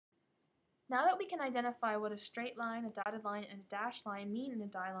Now that we can identify what a straight line, a dotted line, and a dashed line mean in a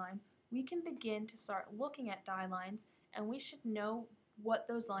die line, we can begin to start looking at die lines, and we should know what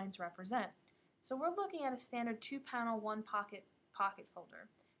those lines represent. So we're looking at a standard 2-panel, 1-pocket pocket folder.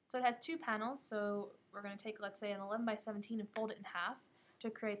 So it has 2 panels, so we're going to take, let's say, an 11 by 17 and fold it in half to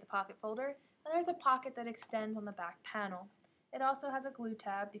create the pocket folder, and there's a pocket that extends on the back panel. It also has a glue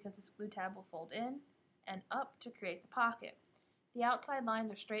tab because this glue tab will fold in and up to create the pocket. The outside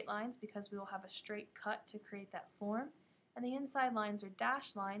lines are straight lines because we will have a straight cut to create that form, and the inside lines are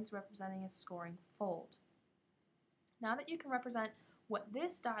dashed lines representing a scoring fold. Now that you can represent what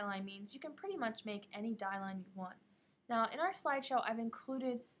this die line means, you can pretty much make any die line you want. Now in our slideshow, I've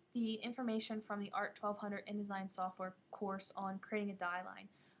included the information from the ART 1200 InDesign software course on creating a die line.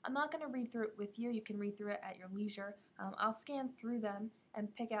 I'm not going to read through it with you. You can read through it at your leisure. I'll scan through them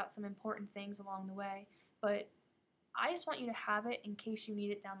and pick out some important things along the way, but I just want you to have it in case you need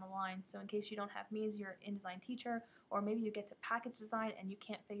it down the line. So in case you don't have me as your InDesign teacher, or maybe you get to package design and you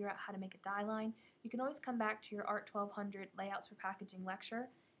can't figure out how to make a die line, you can always come back to your ART 1200 Layouts for Packaging lecture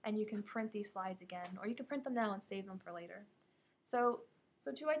and you can print these slides again, or you can print them now and save them for later. So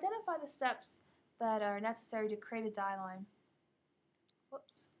to identify the steps that are necessary to create a die line,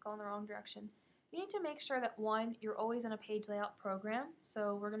 whoops, going the wrong direction. You need to make sure that 1, you're always in a page layout program.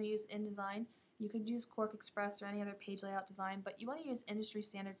 So we're going to use InDesign. You could use QuarkXPress or any other page layout design, but you want to use industry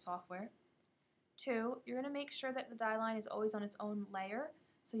standard software. 2, you're going to make sure that the die line is always on its own layer.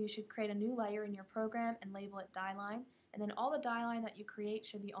 So you should create a new layer in your program and label it die line. And then all the die line that you create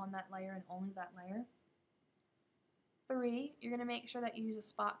should be on that layer and only that layer. 3, you're going to make sure that you use a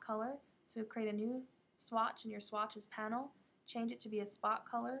spot color. So create a new swatch in your swatches panel, change it to be a spot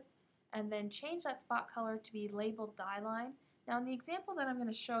color, and then change that spot color to be labeled die line. Now in the example that I'm going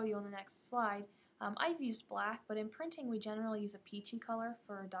to show you on the next slide, I've used black, but in printing we generally use a peachy color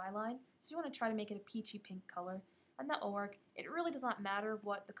for a die line, so you want to try to make it a peachy pink color, and that will work. It really does not matter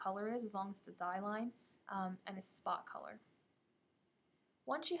what the color is as long as it's a die line and it's spot color.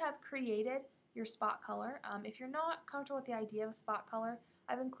 Once you have created your spot color, if you're not comfortable with the idea of a spot color,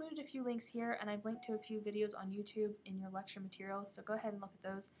 I've included a few links here and I've linked to a few videos on YouTube in your lecture materials, so go ahead and look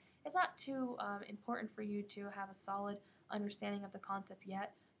at those. It's not too important for you to have a solid understanding of the concept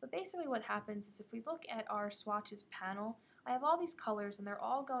yet, but basically what happens is if we look at our swatches panel, I have all these colors and they're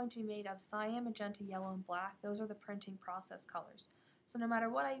all going to be made of cyan, magenta, yellow, and black. Those are the printing process colors. So no matter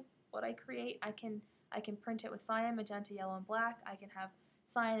what I create, I can print it with cyan, magenta, yellow, and black. I can have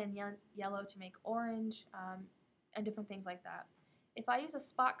cyan and yellow to make orange, and different things like that. If I use a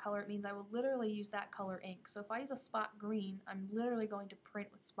spot color, it means I will literally use that color ink. So if I use a spot green, I'm literally going to print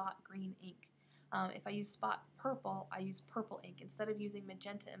with spot green ink. If I use spot purple, I use purple ink. Instead of using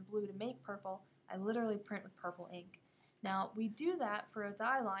magenta and blue to make purple, I literally print with purple ink. Now, we do that for a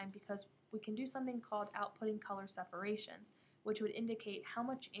die line because we can do something called outputting color separations, which would indicate how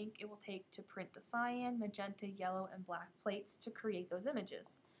much ink it will take to print the cyan, magenta, yellow, and black plates to create those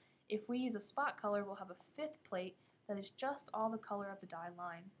images. If we use a spot color, we'll have a 5th plate that is just all the color of the die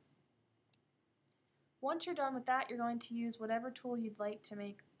line. Once you're done with that, you're going to use whatever tool you'd like to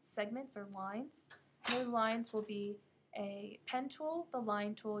make segments or lines. Those lines will be a pen tool, the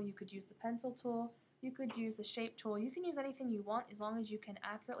line tool, you could use the pencil tool, you could use the shape tool, you can use anything you want as long as you can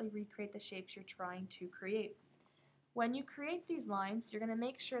accurately recreate the shapes you're trying to create. When you create these lines, you're going to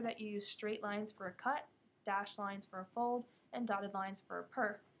make sure that you use straight lines for a cut, dashed lines for a fold, and dotted lines for a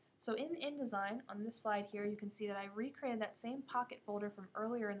perf. So in InDesign, on this slide here, you can see that I recreated that same pocket folder from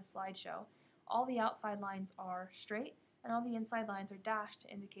earlier in the slideshow. All the outside lines are straight, and all the inside lines are dashed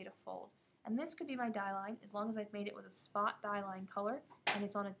to indicate a fold. And this could be my die line as long as I've made it with a spot die line color and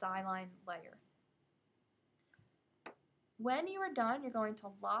it's on a die line layer. When you are done, you're going to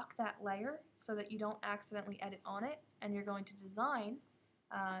lock that layer so that you don't accidentally edit on it, and you're going to design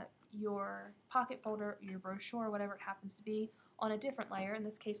your pocket folder, your brochure, whatever it happens to be, on a different layer, in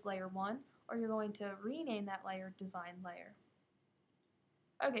this case layer 1, or you're going to rename that layer design layer.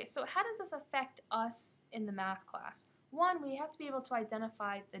 Okay, so how does this affect us in the math class? 1, we have to be able to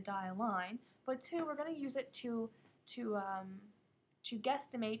identify the die line, but 2, we're going to use it to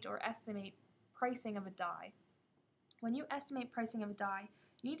guesstimate or estimate pricing of a die. When you estimate pricing of a die,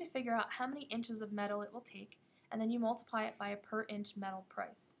 you need to figure out how many inches of metal it will take, and then you multiply it by a per inch metal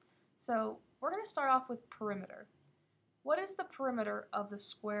price. So we're going to start off with perimeter. What is the perimeter of the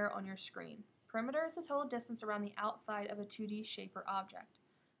square on your screen? Perimeter is the total distance around the outside of a 2D shape or object.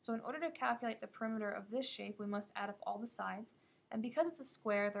 So in order to calculate the perimeter of this shape, we must add up all the sides, and because it's a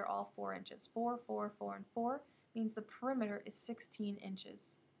square, they're all 4 inches. 4, 4, 4, and 4 means the perimeter is 16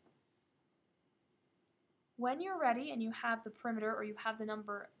 inches. When you're ready and you have the perimeter or you have the amount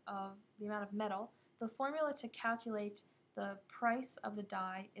of metal, the formula to calculate the price of the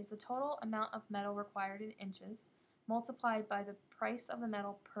die is the total amount of metal required in inches multiplied by the price of the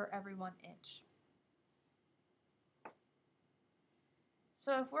metal per every 1 inch.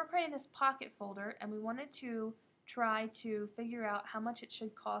 So if we're creating this pocket folder and we wanted to try to figure out how much it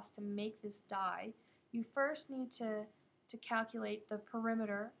should cost to make this die, you first need to calculate the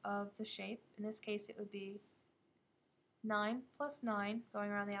perimeter of the shape. In this case it would be 9 plus 9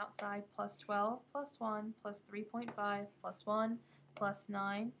 going around the outside plus 12 plus 1 plus 3.5 plus 1 plus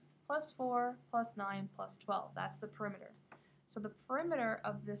 9 plus 4 plus 9 plus 12. That's the perimeter. So the perimeter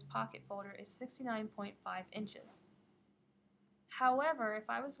of this pocket folder is 69.5 inches. However, if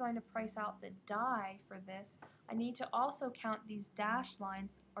I was going to price out the die for this, I need to also count these dashed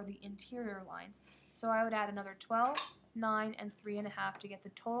lines, or the interior lines. So I would add another 12, 9, and 3.5 to get the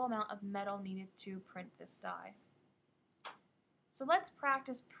total amount of metal needed to print this die. So let's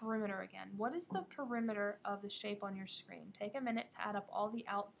practice perimeter again. What is the perimeter of the shape on your screen? Take a minute to add up all the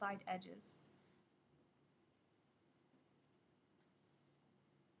outside edges.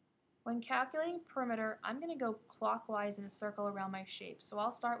 When calculating perimeter, I'm going to go clockwise in a circle around my shape. So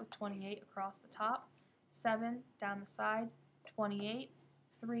I'll start with 28 across the top, 7 down the side, 28,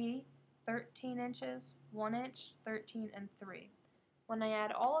 3, 13 inches, 1 inch, 13, and 3. When I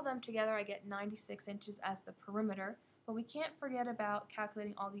add all of them together, I get 96 inches as the perimeter, but we can't forget about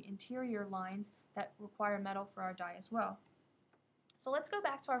calculating all the interior lines that require metal for our die as well. So let's go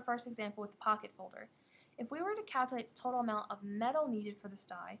back to our first example with the pocket folder. If we were to calculate the total amount of metal needed for this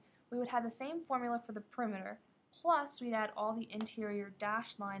die, we would have the same formula for the perimeter, plus we'd add all the interior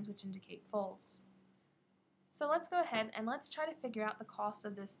dashed lines which indicate folds. So let's go ahead and let's try to figure out the cost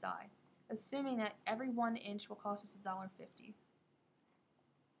of this die, assuming that every 1 inch will cost us $1.50.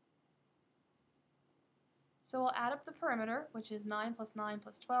 So we'll add up the perimeter, which is 9 plus 9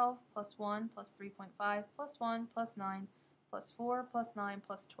 plus 12 plus 1 plus 3.5 plus 1 plus 9 plus 4 plus 9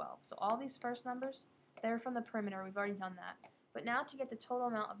 plus 12. So all these first numbers, they're from the perimeter. We've already done that. But now to get the total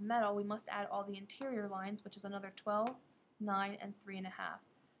amount of metal, we must add all the interior lines, which is another 12, 9, and 3.5.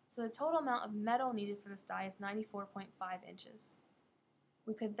 So the total amount of metal needed for this die is 94.5 inches.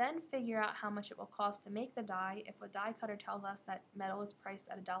 We could then figure out how much it will cost to make the die if a die cutter tells us that metal is priced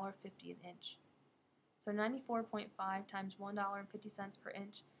at $1.50 an inch. So 94.5 times $1.50 per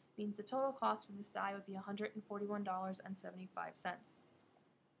inch means the total cost for this die would be $141.75.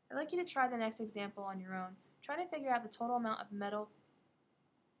 I'd like you to try the next example on your own. Try to figure out the total amount of metal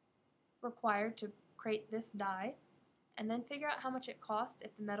required to create this die, and then figure out how much it costs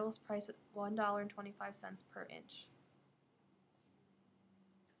if the metal is priced at $1.25 per inch.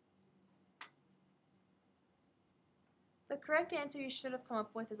 The correct answer you should have come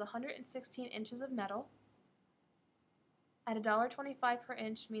up with is 116 inches of metal. At $1.25 per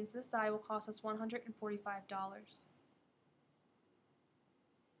inch means this die will cost us $145.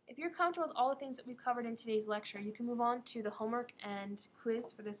 If you're comfortable with all the things that we've covered in today's lecture, you can move on to the homework and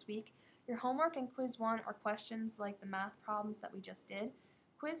quiz for this week. Your homework and quiz 1 are questions like the math problems that we just did.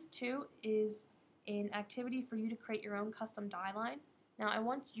 Quiz 2 is an activity for you to create your own custom die line. Now I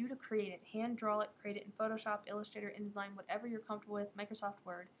want you to create it, hand draw it, create it in Photoshop, Illustrator, InDesign, whatever you're comfortable with, Microsoft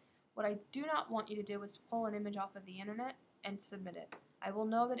Word. What I do not want you to do is to pull an image off of the internet and submit it. I will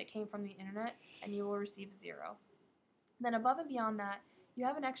know that it came from the internet and you will receive 0. Then above and beyond that, you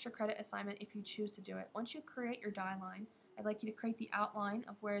have an extra credit assignment if you choose to do it. Once you create your die line, I'd like you to create the outline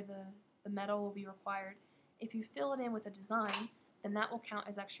of where the metal will be required. If you fill it in with a design, then that will count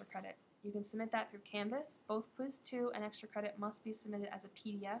as extra credit. You can submit that through Canvas. Both Quiz 2 and extra credit must be submitted as a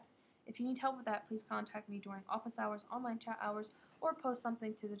PDF. If you need help with that, please contact me during office hours, online chat hours, or post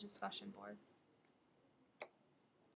something to the discussion board.